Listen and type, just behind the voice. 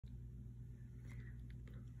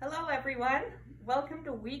Hello everyone, welcome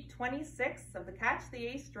to week 26 of the Catch the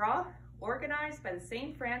Ace Draw, organized by the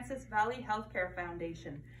St. Francis Valley Healthcare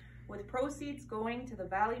Foundation, with proceeds going to the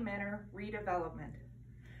Valley Manor redevelopment.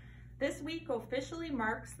 This week officially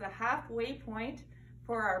marks the halfway point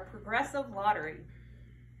for our progressive lottery.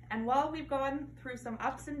 And while we've gone through some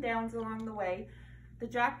ups and downs along the way, the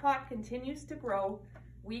jackpot continues to grow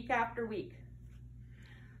week after week.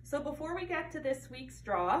 So before we get to this week's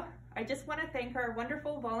draw, I just want to thank our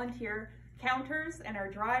wonderful volunteer counters and our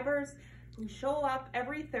drivers who show up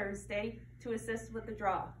every Thursday to assist with the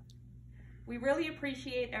draw. We really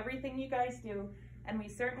appreciate everything you guys do, and we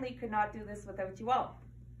certainly could not do this without you all.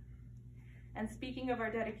 And speaking of our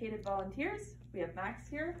dedicated volunteers, we have Max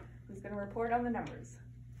here, who's going to report on the numbers.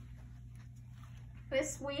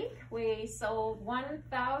 This week we sold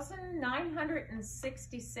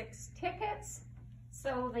 1,966 tickets.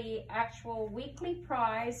 So the actual weekly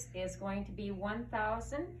prize is going to be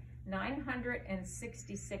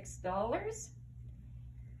 $1,966.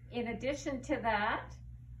 In addition to that,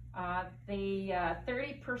 the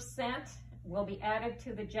 30% will be added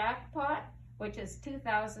to the jackpot, which is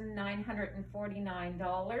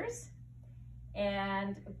 $2,949.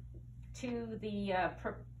 And to the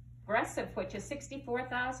progressive, which is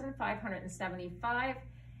 $64,575.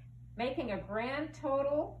 Making a grand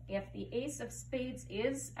total, if the Ace of Spades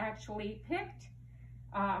is actually picked,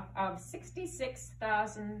 of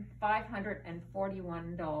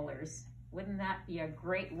 $66,541. Wouldn't that be a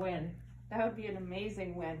great win? That would be an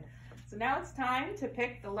amazing win. So now it's time to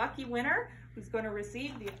pick the lucky winner, who's going to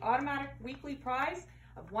receive the automatic weekly prize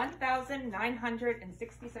of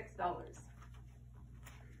 $1,966.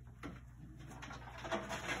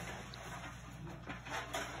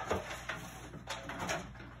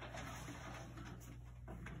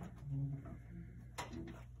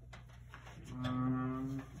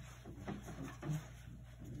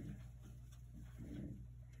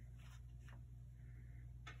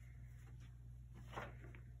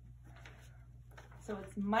 So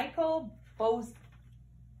it's Michael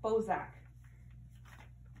Bozak.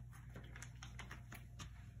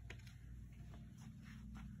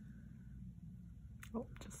 Oh,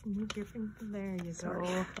 just move your finger. There you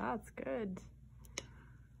go. That's good.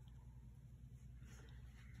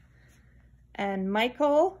 And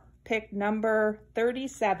Michael picked number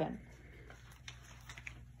 37.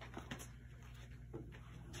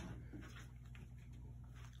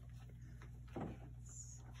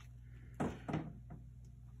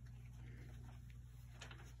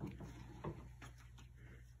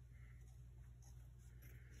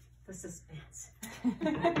 The suspense.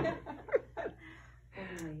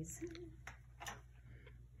 Always.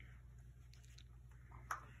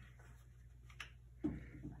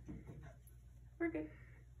 We're good.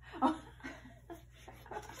 Oh.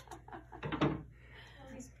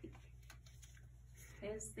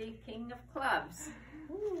 Is the King of Clubs.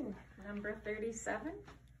 Ooh, number 37.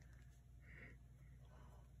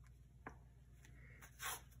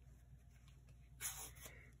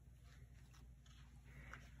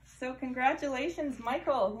 So congratulations,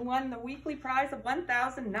 Michael, who won the weekly prize of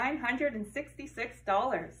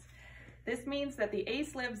 $1,966. This means that the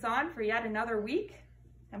Ace lives on for yet another week.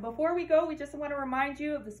 And before we go, we just want to remind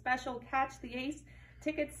you of the special Catch the Ace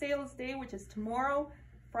ticket sales day, which is tomorrow,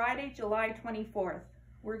 Friday, July 24th.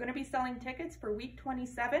 We're going to be selling tickets for week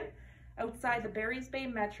 27 outside the Barry's Bay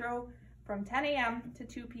Metro from 10 a.m. to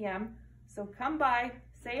 2 p.m. So come by,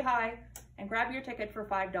 say hi, and grab your ticket for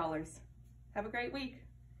 $5. Have a great week.